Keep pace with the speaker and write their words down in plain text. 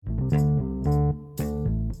Hey,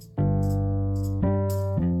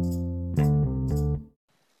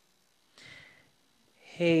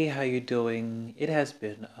 how you doing? It has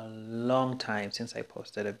been a long time since I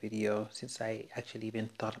posted a video, since I actually even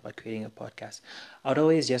thought about creating a podcast. I'd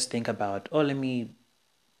always just think about, oh, let me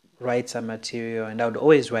write some material, and I would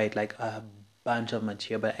always write like a bunch of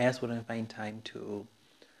material, but I just wouldn't find time to,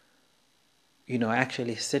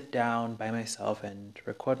 actually sit down by myself and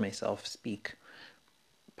record myself speak.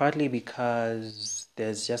 Partly because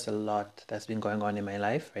there's just a lot that's been going on in my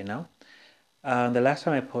life right now. The last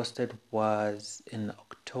time I posted was in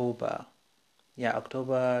October. Yeah,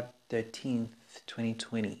 October 13th,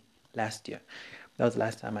 2020, last year. That was the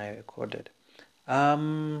last time I recorded.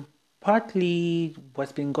 Partly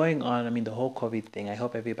what's been going on, I mean, the whole COVID thing, I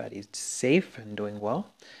hope everybody's safe and doing well.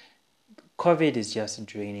 COVID is just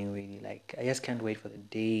draining, really. Like, I just can't wait for the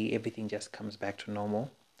day everything just comes back to normal.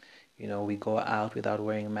 We go out without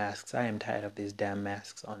wearing masks. I am tired of these damn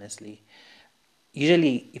masks, honestly.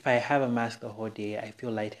 Usually, if I have a mask the whole day, I feel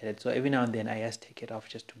lightheaded. So every now and then, I just take it off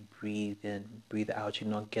just to breathe in, breathe out,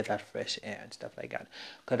 get that fresh air and stuff like that.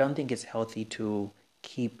 Because I don't think it's healthy to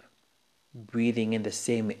keep breathing in the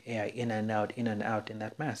same air, in and out in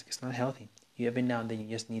that mask. It's not healthy. Every now and then, you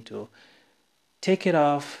just need to take it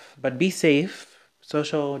off, but be safe,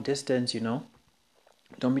 social distance.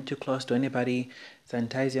 Don't be too close to anybody,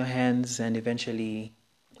 sanitize your hands, and eventually,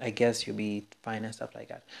 I guess you'll be fine and stuff like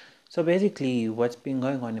that. So basically, what's been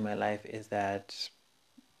going on in my life is that,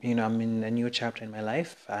 I'm in a new chapter in my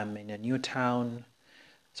life. I'm in a new town,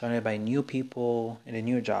 surrounded by new people, in a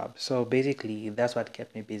new job. So basically, that's what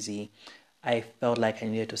kept me busy. I felt like I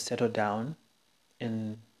needed to settle down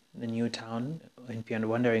in the new town. If you're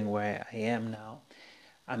wondering where I am now,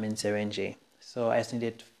 I'm in Serenge. So I just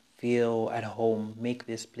needed to feel at home, make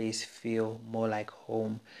this place feel more like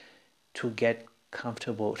home, to get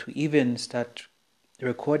comfortable, to even start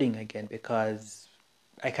recording again, because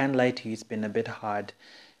I can't lie to you, it's been a bit hard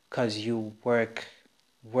because you work,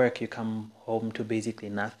 you come home to basically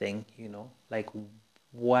nothing. Like,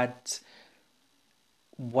 what's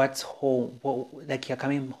home? Like, you're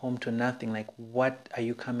coming home to nothing. Like, what are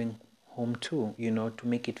you coming home to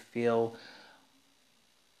make it feel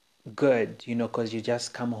good, because you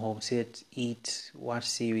just come home, sit, eat, watch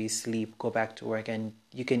series, sleep, go back to work, and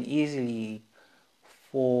you can easily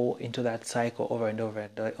fall into that cycle over and over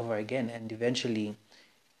and over again, and eventually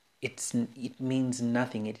it means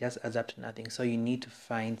nothing. It just adds up to nothing. So you need to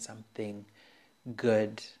find something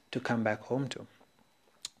good to come back home to.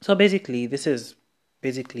 So basically, this is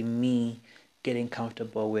basically me getting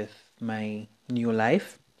comfortable with my new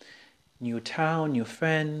life, new town, new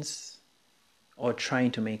friends, or trying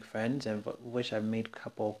to make friends, and which I've made a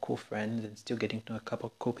couple of cool friends and still getting to know a couple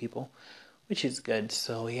of cool people, which is good.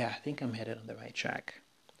 So yeah, I think I'm headed on the right track.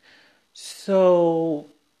 So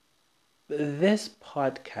this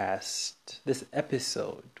podcast, this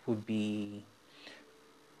episode would be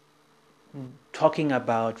talking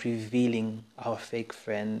about revealing our fake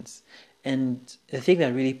friends. And the thing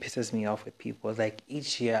that really pisses me off with people is, like,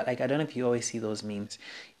 each year, like, I don't know if you always see those memes.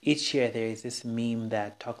 Each year there is this meme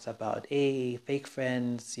that talks about, hey, fake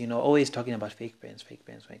friends, always talking about fake friends, fake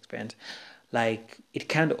friends, fake friends. Like, it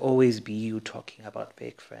can't always be you talking about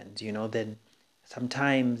fake friends. Then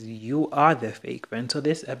sometimes you are the fake friend. So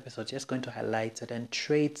this episode is just going to highlight certain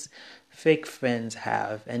traits fake friends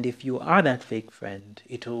have. And if you are that fake friend,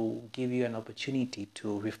 it will give you an opportunity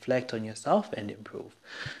to reflect on yourself and improve.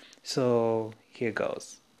 So here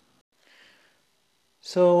goes.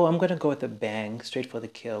 So I'm going to go with a bang, straight for the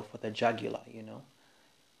kill, for the jugular.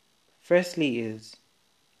 Firstly is,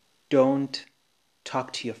 don't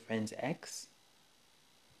talk to your friend's ex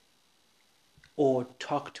or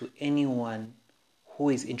talk to anyone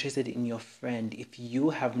who is interested in your friend if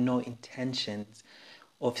you have no intentions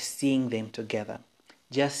of seeing them together.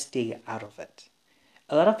 Just stay out of it.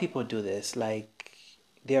 A lot of people do this, like,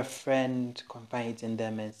 their friend confides in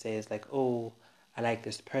them and says, like, oh, I like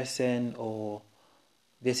this person, or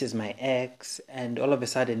this is my ex, and all of a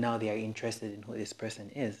sudden now they are interested in who this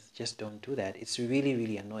person is. Just don't do that. It's really,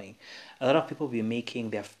 really annoying. A lot of people be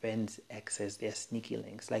making their friends' exes their sneaky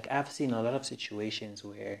links. Like, I've seen a lot of situations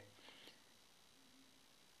where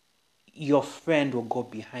your friend will go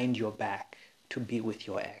behind your back to be with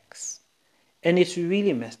your ex. And it's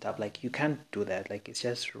really messed up. Like, you can't do that. Like, it's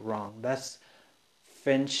just wrong. That's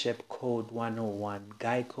friendship code 101,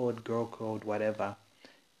 guy code, girl code, whatever.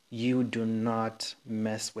 You do not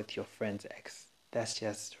mess with your friend's ex. That's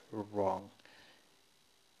just wrong.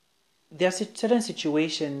 There are certain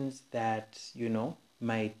situations that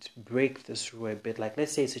might break this rule a bit. Like,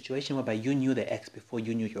 let's say a situation whereby you knew the ex before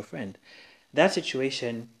you knew your friend. That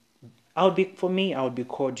situation, For me, I would be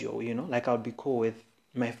cordial, like I would be cool with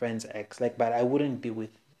my friend's ex, like, but I wouldn't be with,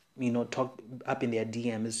 talk up in their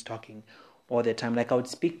DMs talking all the time. Like, I would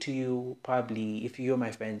speak to you probably if you're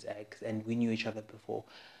my friend's ex and we knew each other before,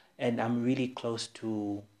 and I'm really close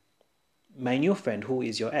to my new friend who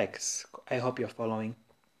is your ex. I hope you're following.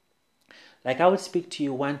 Like, I would speak to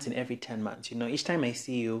you once in every 10 months, each time I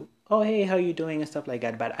see you, oh, hey, how you doing and stuff like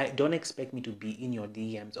that. But I don't expect me to be in your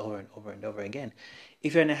DMs over and over and over again.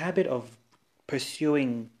 If you're in a habit of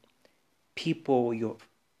pursuing people your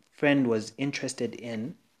friend was interested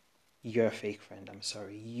in, you're a fake friend. I'm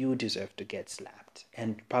sorry. You deserve to get slapped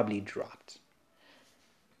and probably dropped.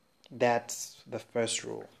 That's the first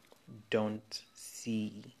rule. Don't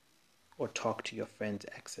see or talk to your friend's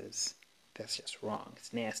exes. That's just wrong.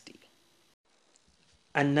 It's nasty.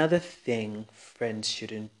 Another thing friends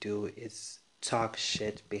shouldn't do is talk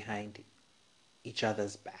shit behind each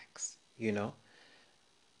other's backs, A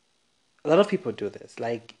lot of people do this.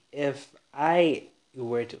 Like, if I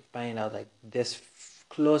were to find out, like, this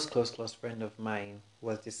close friend of mine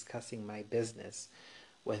was discussing my business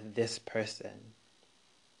with this person,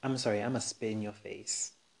 I'm sorry, I'm a spit in your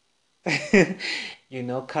face.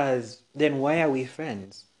 Because then why are we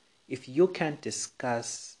friends? If you can't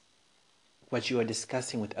discuss what you are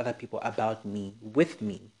discussing with other people about me, with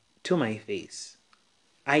me, to my face,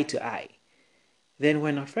 eye to eye, then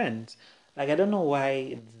we're not friends. Like, I don't know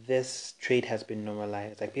why this trait has been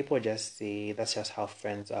normalized. Like, people just say that's just how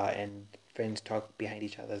friends are, and friends talk behind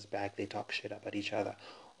each other's back. They talk shit about each other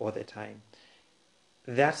all the time.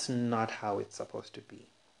 That's not how it's supposed to be.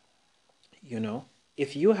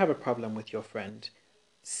 If you have a problem with your friend,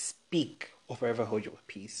 speak or forever hold your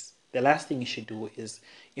peace. The last thing you should do is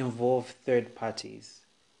involve third parties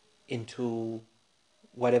into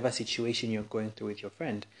whatever situation you're going through with your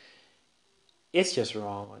friend. It's just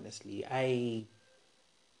wrong, honestly. I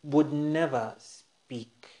would never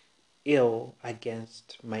speak ill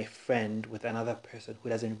against my friend with another person who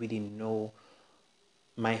doesn't really know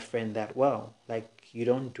my friend that well. Like, you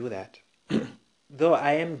don't do that. Though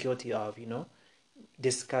I am guilty of,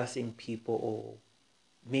 discussing people, or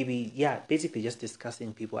maybe, yeah, basically just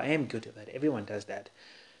discussing people. I am guilty of that. Everyone does that.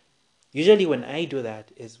 Usually when I do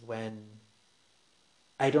that is when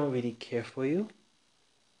I don't really care for you.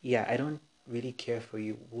 Yeah, I don't really care for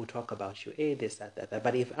you. We'll talk about you. Hey, this, that.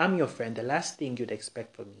 But if I'm your friend, the last thing you'd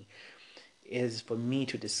expect from me is for me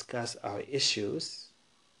to discuss our issues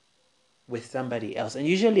with somebody else. And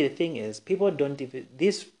usually the thing is,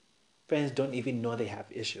 these friends don't even know they have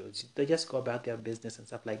issues. They just go about their business and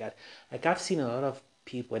stuff like that. Like, I've seen a lot of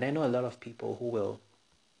people, and I know a lot of people who will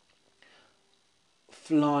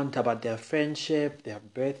flaunt about their friendship, their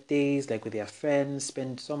birthdays, like with their friends,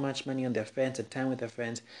 spend so much money on their friends and time with their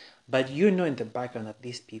friends. But in the background that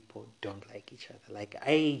these people don't like each other. Like,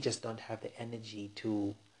 I just don't have the energy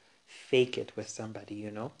to fake it with somebody.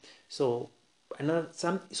 So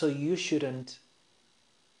so you shouldn't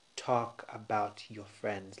talk about your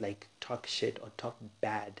friends, like talk shit or talk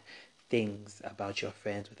bad things about your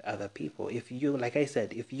friends with other people. If you, like I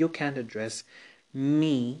said, if you can't address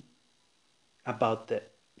me about the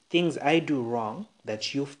things I do wrong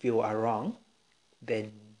that you feel are wrong,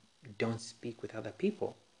 then don't speak with other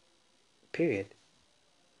people. Period.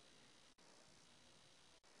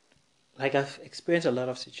 Like, I've experienced a lot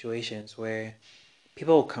of situations where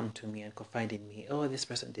people will come to me and confide in me, oh, this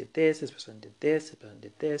person did this person did this person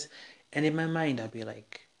did this. And in my mind, I'll be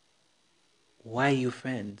like, why are you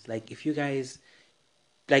friends? Like, if you guys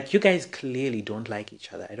clearly don't like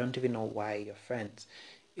each other. I don't even know why you're friends.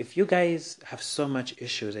 If you guys have so much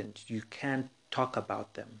issues and you can't talk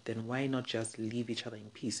about them, then why not just leave each other in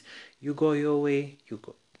peace? You go your way,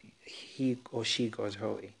 he or she goes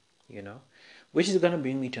her way. Which is gonna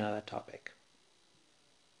bring me to another topic.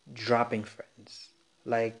 Dropping friends.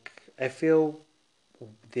 Like, I feel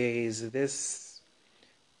there is this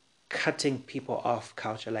cutting people off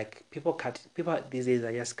culture. Like, people these days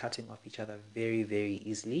are just cutting off each other very, very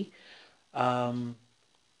easily. Um,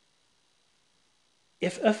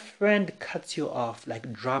 if a friend cuts you off,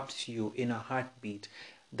 like drops you in a heartbeat,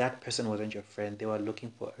 that person wasn't your friend. They were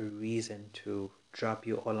looking for a reason to drop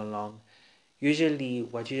you all along.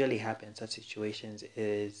 What usually happens in such situations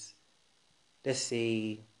is, let's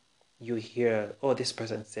say you hear, oh, this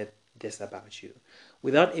person said this about you,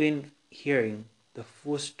 without even hearing the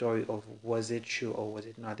full story of was it true or was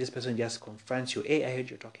it not. This person just confronts you, hey, I heard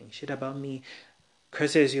you're talking shit about me,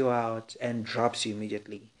 curses you out, and drops you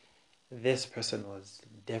immediately. This person was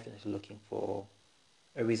definitely looking for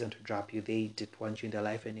a reason to drop you. They didn't want you in their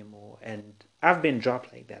life anymore. And I've been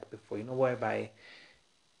dropped like that before, whereby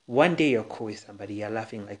one day you're cool with somebody, you're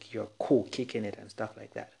laughing like you're cool, kicking it and stuff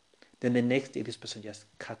like that. Then the next day, this person just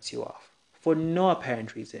cuts you off for no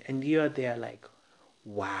apparent reason. And you're there like,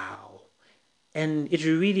 wow. And it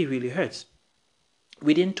really, really hurts.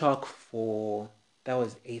 We didn't talk for, that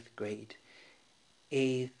was eighth grade,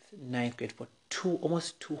 ninth grade, for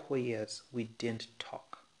almost 2 whole years. We didn't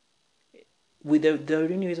talk. The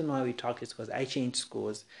only reason why we talked is because I changed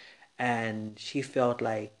schools, and she felt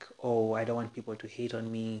like, oh, I don't want people to hate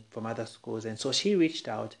on me from other schools. And so she reached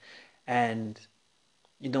out, and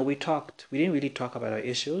we talked. We didn't really talk about our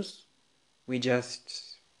issues. She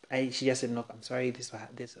just said, look, I'm sorry, this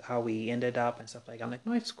is how we ended up and stuff like that. I'm like,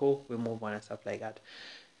 no, it's cool. We'll move on and stuff like that.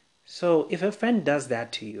 So if a friend does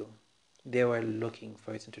that to you, they were looking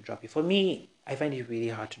for a reason to drop you. For me, I find it really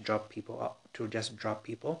hard to just drop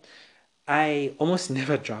people. I almost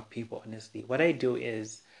never drop people, honestly. What I do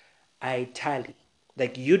is I tally.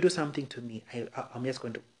 Like, you do something to me, I'm just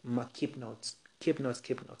going to keep notes. Keep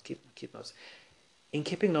notes. In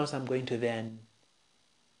keeping notes, I'm going to then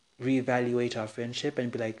reevaluate our friendship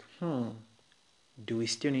and be like, do we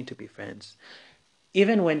still need to be friends?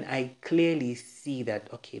 Even when I clearly see that,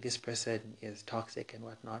 okay, this person is toxic and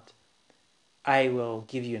whatnot, I will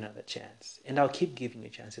give you another chance. And I'll keep giving you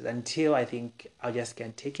chances until I think I just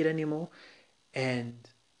can't take it anymore. And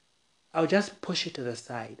I'll just push it to the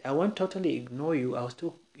side. I won't totally ignore you. I'll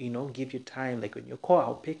still, give you time. Like when you call,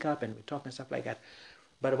 I'll pick up and we talk and stuff like that.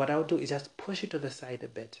 But what I'll do is just push it to the side a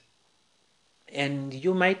bit. And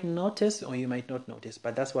you might notice or you might not notice,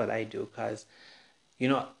 but that's what I do because,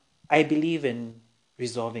 I believe in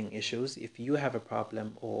resolving issues. If you have a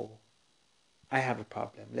problem or I have a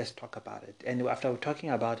problem, let's talk about it. And after we're talking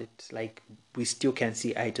about it, like we still can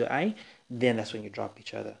see eye to eye, then that's when you drop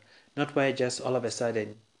each other. Not where just all of a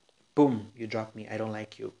sudden, boom, you drop me. I don't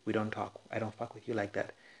like you. We don't talk. I don't fuck with you like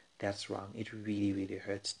that. That's wrong. It really, really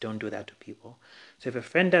hurts. Don't do that to people. So if a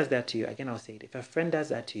friend does that to you, again, I'll say it. If a friend does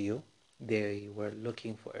that to you, they were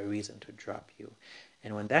looking for a reason to drop you.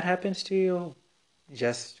 And when that happens to you,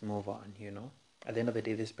 just move on, At the end of the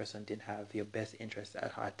day, this person didn't have your best interest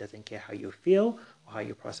at heart, doesn't care how you feel or how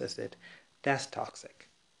you process it. That's toxic.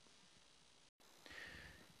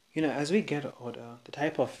 As we get older, the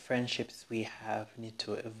type of friendships we have need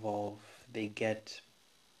to evolve. They get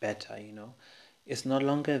better, It's no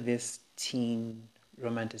longer this teen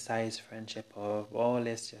romanticized friendship of, oh,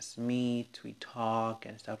 let's just meet, we talk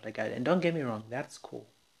and stuff like that. And don't get me wrong, that's cool.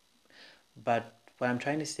 But what I'm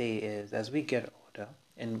trying to say is, as we get older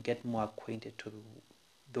and get more acquainted to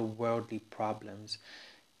the worldly problems,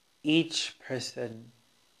 each person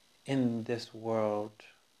in this world,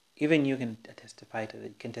 even you can testify to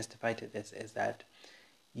this, is that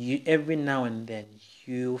you every now and then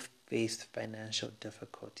you face financial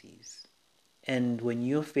difficulties. And when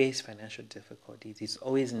you face financial difficulties, it's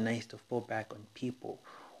always nice to fall back on people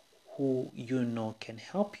who can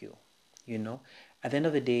help you. At the end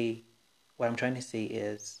of the day, what I'm trying to say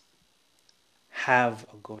is have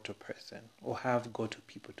a go-to person or have go-to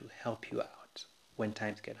people to help you out when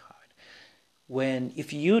times get hard.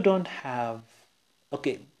 If you don't have,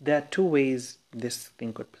 okay, there are two ways this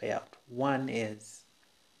thing could play out. One is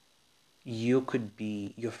you could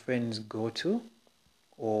be your friend's go-to,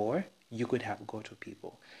 or you could have go-to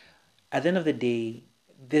people. At the end of the day,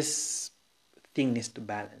 this thing needs to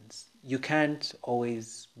balance. You can't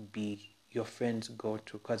always be your friend's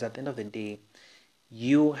go-to, because at the end of the day,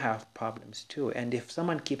 you have problems too. And if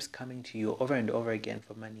someone keeps coming to you over and over again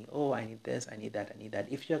for money, oh, I need this, I need that, I need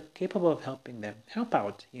that. If you're capable of helping them, help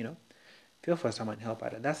out, Feel for someone, help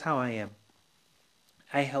out. And that's how I am.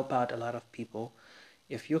 I help out a lot of people.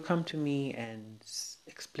 If you come to me and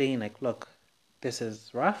explain, like, look, this is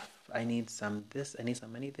rough, I need some this, I need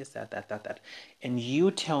some money, this, that. And you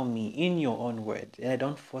tell me in your own words, and I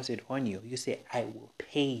don't force it on you. You say, I will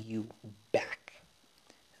pay you back.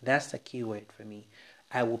 That's the key word for me.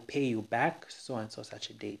 I will pay you back so and so such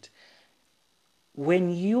a date. When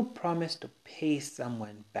you promise to pay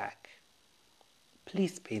someone back,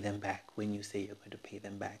 please pay them back when you say you're going to pay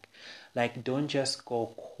them back. Like, don't just go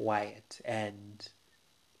quiet and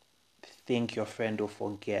think your friend will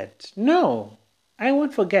forget. No, I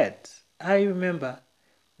won't forget. I remember,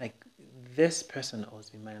 like, this person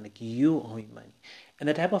owes me money, like, you owe me money. And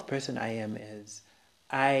the type of person I am is,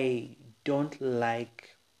 I don't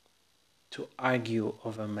like to argue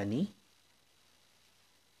over money.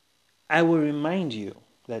 I will remind you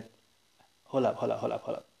that, hold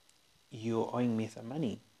up. You're owing me some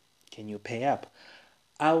money. Can you pay up?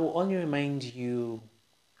 I will only remind you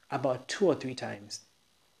about 2 or 3 times,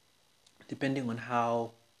 depending on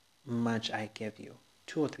how much I give you.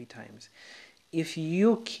 2 or 3 times. If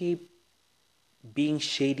you keep being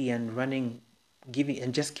shady and running,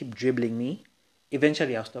 and just keep dribbling me,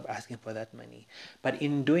 eventually I'll stop asking for that money. But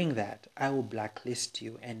in doing that, I will blacklist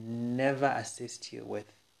you and never assist you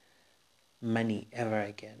with money ever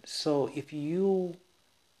again. So if you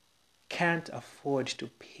can't afford to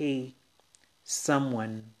pay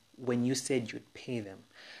someone when you said you'd pay them,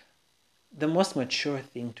 the most mature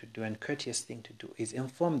thing to do and courteous thing to do is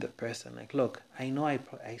inform the person, like, look, I know I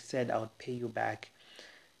said I would pay you back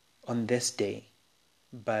on this day,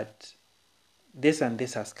 but this and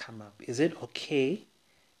this has come up. Is it okay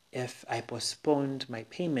if I postponed my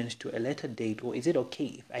payment to a later date, or is it okay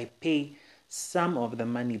if I pay some of the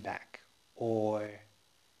money back, or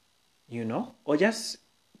or just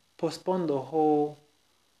postpone the whole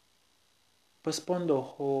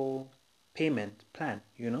payment plan,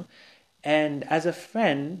 And as a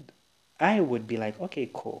friend, I would be like, okay,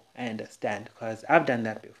 cool, I understand, because I've done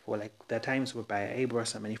that before. Like the times whereby I borrow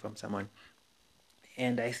some money from someone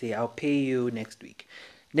and I say, I'll pay you next week.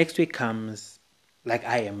 Next week comes, like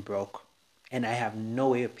I am broke and I have no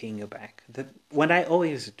way of paying you back. What I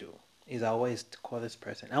always do is I always call this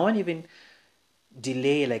person. I won't even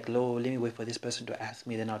delay, like, let me wait for this person to ask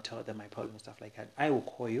me, then I'll tell them my problem, stuff like that. I will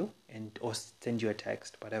call you or send you a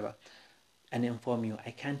text, whatever, and inform you,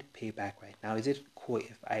 I can't pay back right now. Is it cool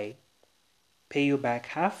if I pay you back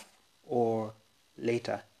half or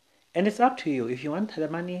later? And it's up to you. If you want the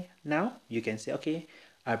money now, you can say, okay,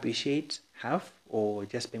 I appreciate half, or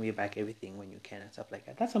just pay me back everything when you can and stuff like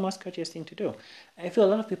that. That's the most courteous thing to do. I feel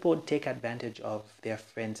a lot of people take advantage of their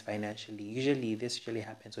friends financially. This usually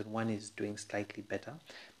happens when one is doing slightly better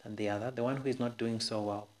than the other. The one who is not doing so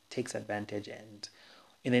well takes advantage, and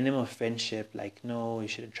in the name of friendship, like, no, you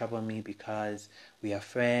shouldn't trouble me because we are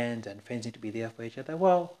friends and friends need to be there for each other.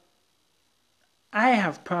 Well, I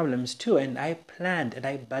have problems too, and I planned and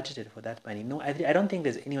I budgeted for that money. No, I don't think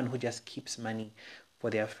there's anyone who just keeps money for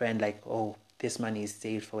their friend, like, oh, this money is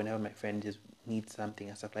saved for whenever my friend just needs something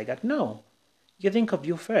and stuff like that. No, you think of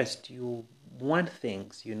you first. You want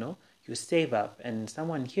things, you save up, and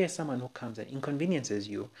someone who comes and inconveniences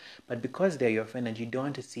you, but because they're your friend and you don't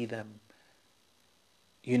want to see them,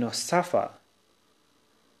 suffer,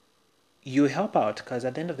 you help out, because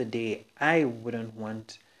at the end of the day, I wouldn't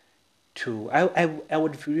want to, I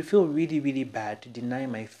would feel really, really bad to deny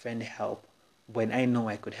my friend help when I know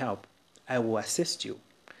I could help. I will assist you.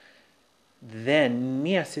 Then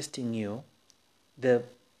me assisting you, the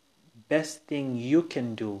best thing you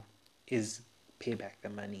can do is pay back the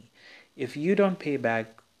money. If you don't pay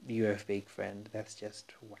back, you're a fake friend. That's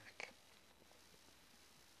just whack.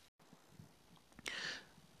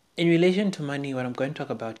 In relation to money, what I'm going to talk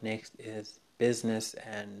about next is business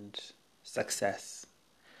and success,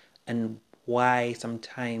 and why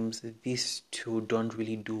sometimes these two don't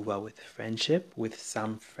really do well with friendship, with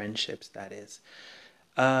some friendships, that is.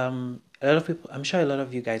 A lot of people, I'm sure a lot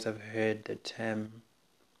of you guys have heard the term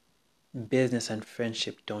business and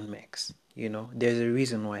friendship don't mix. There's a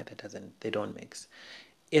reason why they don't mix.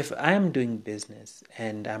 If I'm doing business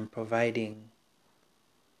and I'm providing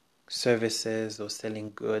services or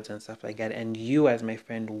selling goods and stuff like that, and you as my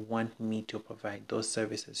friend want me to provide those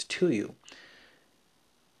services to you,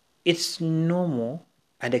 it's normal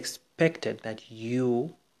and expected that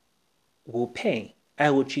you will pay.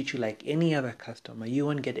 I will treat you like any other customer. You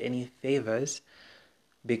won't get any favors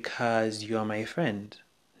because you're my friend.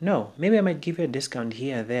 No, maybe I might give you a discount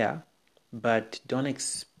here or there, but don't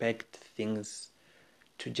expect things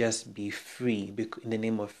to just be free in the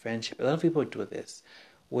name of friendship. A lot of people do this,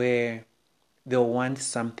 where they'll want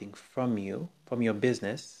something from you, from your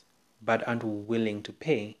business, but aren't willing to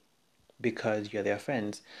pay because you're their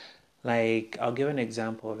friends. Like, I'll give an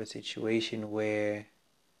example of a situation where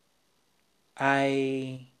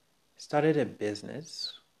I started a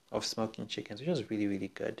business of smoking chickens, which was really, really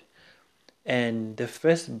good. And the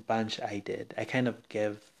first bunch I did, I kind of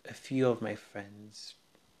gave a few of my friends,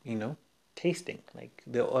 tasting. Like,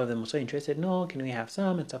 all of them were so interested. No, can we have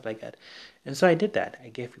some and stuff like that? And so I did that. I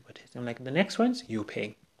gave people tasting. I'm like, the next ones, you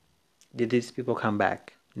pay. Did these people come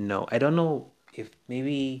back? No. I don't know if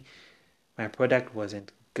maybe my product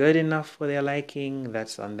wasn't good enough for their liking.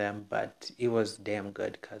 That's on them, but it was damn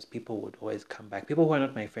good because people would always come back. People who are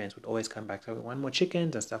not my friends would always come back. So we want more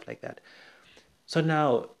chickens and stuff like that. So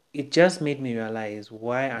now it just made me realize,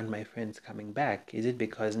 why aren't my friends coming back? Is it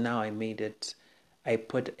because now I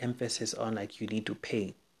put emphasis on, like, you need to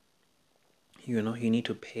pay. You need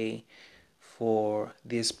to pay for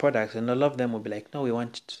these products, and a lot of them will be like, no, we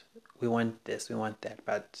want this, we want that,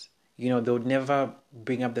 but they would never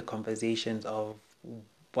bring up the conversations of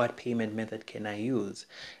what payment method can I use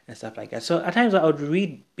and stuff like that. So at times I would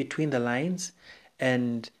read between the lines,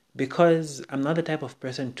 and because I'm not the type of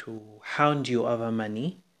person to hound you over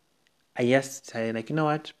money, I just decided, like, you know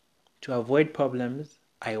what? To avoid problems,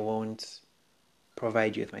 I won't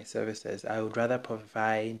provide you with my services. I would rather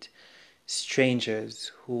provide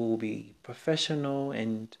strangers who will be professional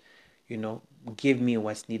and, you know, give me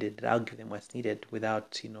what's needed. I'll give them what's needed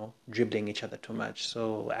without, you know, dribbling each other too much.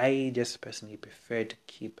 So I just personally prefer to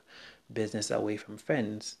keep business away from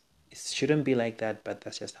friends. It shouldn't be like that, but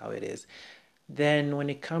that's just how it is. Then when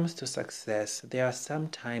it comes to success, there are some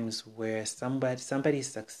times where somebody's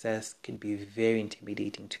success can be very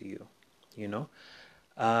intimidating to you, you know?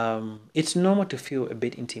 It's normal to feel a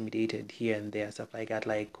bit intimidated here and there, stuff like that,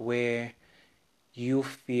 like where you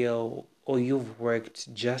feel or you've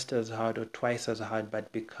worked just as hard or twice as hard,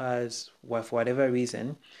 but because well, for whatever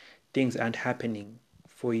reason, things aren't happening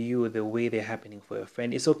for you the way they're happening for your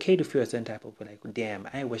friend. It's okay to feel a certain type of like, damn,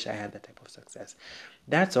 I wish I had that type of success.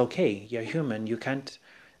 That's okay. You're human. You can't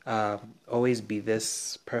always be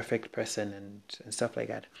this perfect person and stuff like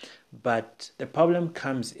that. But the problem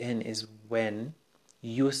comes in is when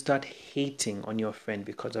you start hating on your friend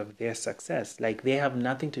because of their success. Like they have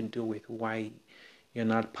nothing to do with why you're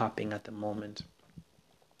not popping at the moment,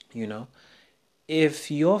 you know?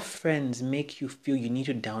 If your friends make you feel you need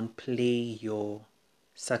to downplay your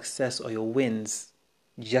success or your wins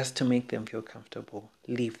just to make them feel comfortable,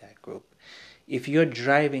 leave that group. If you're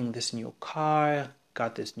driving this new car,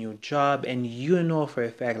 got this new job, and you know for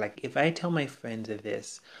a fact, like if I tell my friends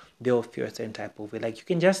this, they'll feel a certain type of way. Like you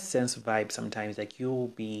can just sense vibes sometimes. Like you'll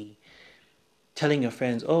be telling your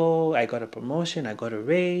friends, "Oh, I got a promotion, I got a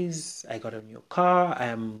raise, I got a new car,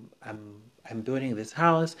 I'm building this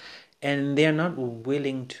house," and they're not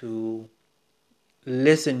willing to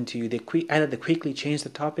listen to you. Either they quickly change the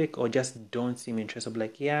topic or just don't seem interested.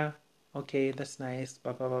 Like, yeah, okay, that's nice,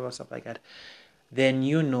 blah blah blah, blah stuff like that. Then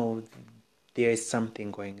you know there is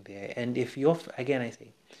something going there. And if you're again, I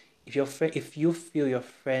say, if you feel your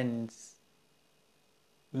friends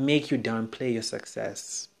make you downplay your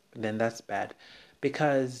success, then that's bad.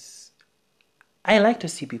 Because I like to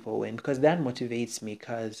see people win because that motivates me.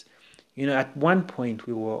 Because, you know, at one point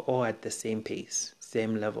we were all at the same pace,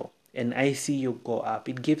 same level. And I see you go up.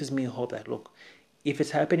 It gives me hope that, look, if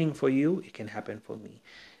it's happening for you, it can happen for me.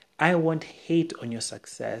 I won't hate on your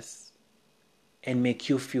success and make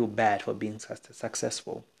you feel bad for being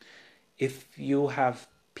successful. If you have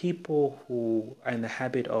people who are in the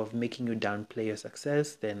habit of making you downplay your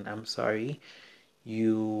success, then I'm sorry,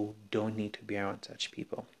 you don't need to be around such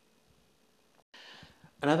people.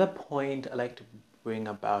 Another point I like to bring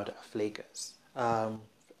about are flakers.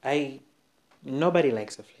 I Nobody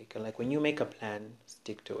likes a flaker. Like when you make a plan,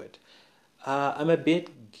 stick to it. I'm a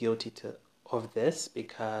bit guilty of this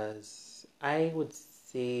because I would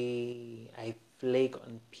say I flake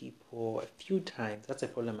on people a few times. That's a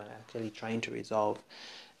problem I'm actually trying to resolve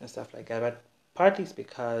and stuff like that. But partly it's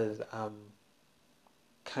because I'm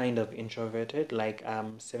kind of introverted. Like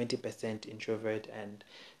I'm 70% introvert and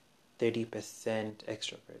 30%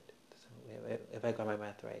 extrovert. If I got my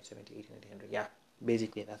math right, 70, 80, 90, 100. Yeah,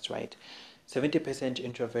 basically that's right. 70%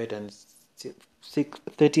 introvert and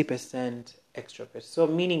 30% extrovert. So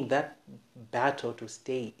meaning that battle to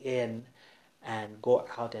stay in and go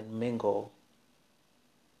out and mingle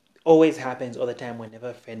always happens all the time whenever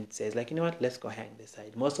a friend says, like, you know what, let's go hang this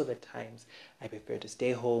side. Most of the times I prefer to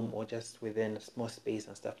stay home or just within a small space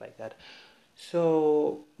and stuff like that.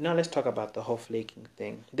 So now let's talk about the whole flaking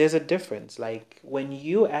thing. There's a difference. Like when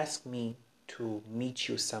you ask me to meet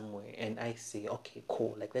you somewhere and I say, okay,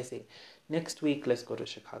 cool. Like let's say next week, let's go to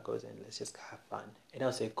Chicago's and let's just have fun. And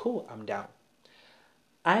I'll say, cool, I'm down.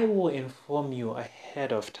 I will inform you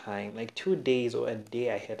ahead of time, like 2 days or a day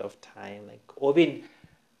ahead of time, like or even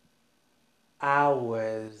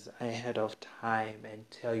hours ahead of time and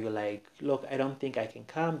tell you like, look, I don't think I can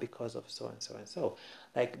come because of so and so and so.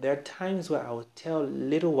 Like there are times where I will tell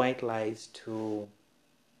little white lies to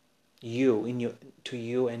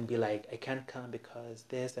you and be like, I can't come because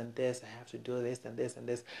this and this, I have to do this and this and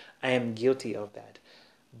this. I am guilty of that.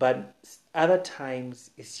 But other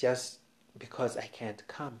times it's just because I can't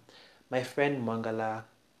come. My friend Mangala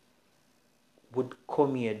would call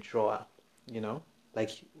me a drawer, you know?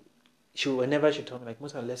 Like whenever she told me like,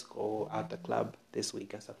 Musa, let's go out the club this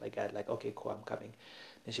week and stuff like that, like, okay, cool, I'm coming.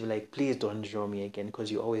 And she'd be like, please don't draw me again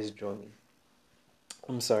because you always draw me.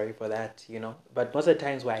 I'm sorry for that, you know. But most of the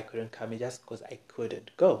times where I couldn't come, it's just because I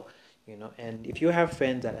couldn't go, you know. And if you have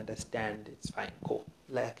friends that understand, it's fine, cool.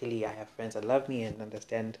 Luckily, I have friends that love me and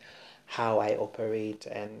understand how I operate,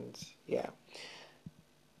 and yeah.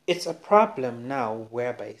 It's a problem now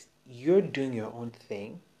whereby you're doing your own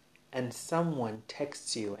thing and someone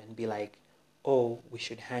texts you and be like, oh, we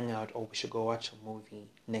should hang out or we should go watch a movie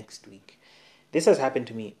next week. This has happened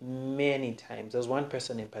to me many times. There's one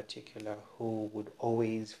person in particular who would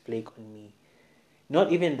always flake on me.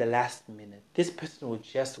 Not even the last minute. This person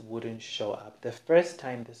wouldn't show up. The first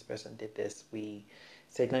time this person did this, we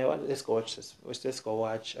said, "No, let's go watch this. Let's go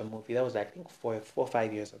watch a movie." That was, I think, 4 or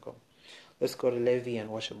 5 years ago. Let's go to Levy and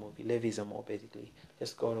watch a movie. Levy's a mall, basically.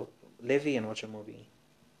 Let's go to Levy and watch a movie.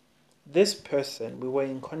 This person, we were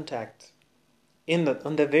in contact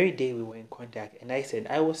on the very day we were in contact, and I said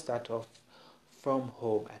I will start off from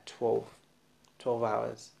home at 12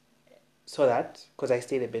 hours, so that, because I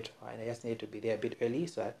stayed a bit far and I just needed to be there a bit early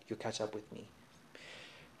so that you catch up with me.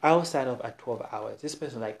 I will start off at 12 hours. This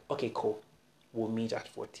person was like, okay, cool, we'll meet at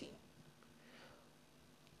 14.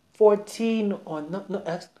 14 on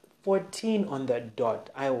the dot,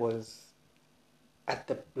 I was at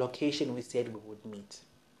the location we said we would meet.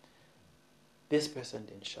 This person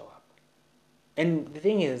didn't show up. And the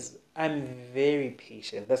thing is, I'm very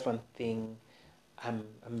patient. That's one thing I'm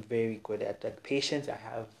very good at. Like patience, I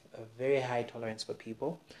have a very high tolerance for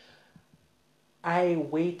people. I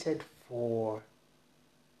waited for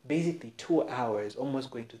basically 2 hours, almost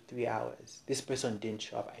going to 3 hours. This person didn't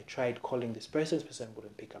show up. I tried calling this person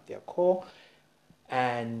wouldn't pick up their call.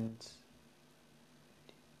 And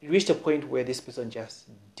it reached a point where this person just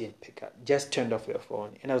didn't pick up, just turned off their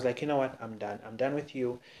phone. And I was like, you know what, I'm done. I'm done with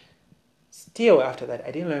you. Still, after that,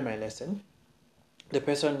 I didn't learn my lesson. The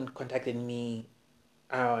person contacted me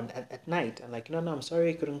at night. I'm like, no, I'm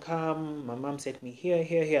sorry, I couldn't come. My mom sent me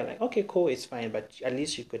here. I'm like, okay, cool, it's fine. But at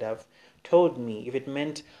least you could have told me. If it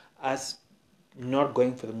meant us not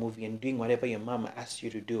going for the movie and doing whatever your mom asked you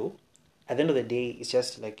to do, at the end of the day, it's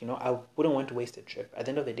just like, I wouldn't want to waste a trip. At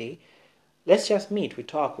the end of the day, let's just meet, we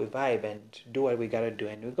talk, we vibe, and do what we gotta do,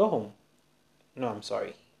 and we go home. No, I'm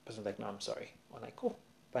sorry. The person's like, no, I'm sorry. I'm like, cool,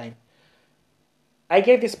 fine. I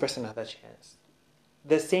gave this person another chance.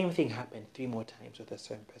 The same thing happened 3 more times with the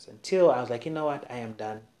same person. Till I was like, you know what? I am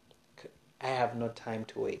done. I have no time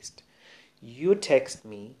to waste. You text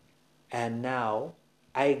me, and now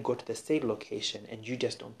I go to the same location, and you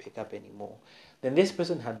just don't pick up anymore. Then this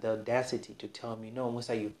person had the audacity to tell me, no,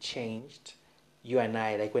 Musa, you've changed. You and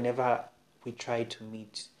I, like whenever we try to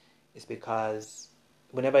meet, it's because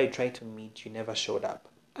whenever you try to meet, you never showed up.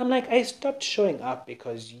 I'm like, I stopped showing up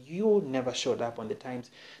because you never showed up on the times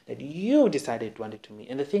that you decided you wanted to meet.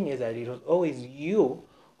 And the thing is that it was always you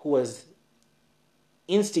who was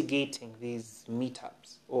instigating these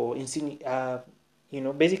meetups or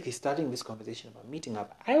basically starting this conversation about meeting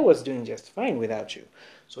up. I was doing just fine without you.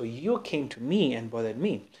 So you came to me and bothered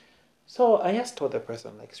me. So I just told the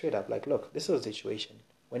person, like, straight up, like, look, this is the situation.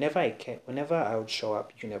 Whenever I would show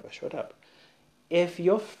up, you never showed up. If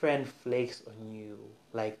your friend flakes on you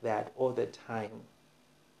like that all the time,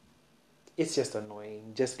 it's just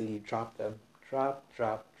annoying. Just leave, drop them. Drop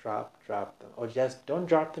them. Or just don't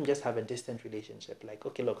drop them, just have a distant relationship. Like,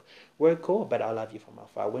 okay, look, we're cool, but I'll love you from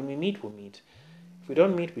afar. When we meet, we'll meet. If we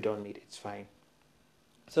don't meet, we don't meet. It's fine.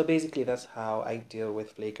 So basically, that's how I deal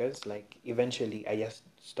with flakers. Like, eventually, I just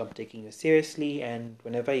stop taking you seriously, and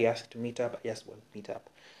whenever you ask to meet up, I just won't meet up.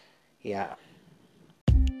 Yeah.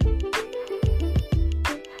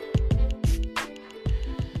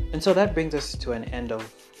 And so that brings us to an end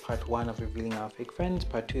of part 1 of Revealing Our Fake Friends.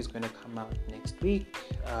 Part 2 is going to come out next week.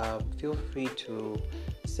 Feel free to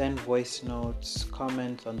send voice notes,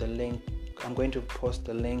 comment on the link. I'm going to post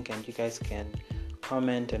the link and you guys can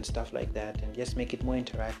comment and stuff like that, and just make it more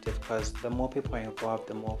interactive, because the more people are involved,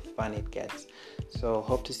 the more fun it gets. So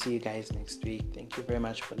hope to see you guys next week. Thank you very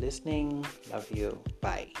much for listening. Love you.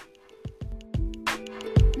 Bye.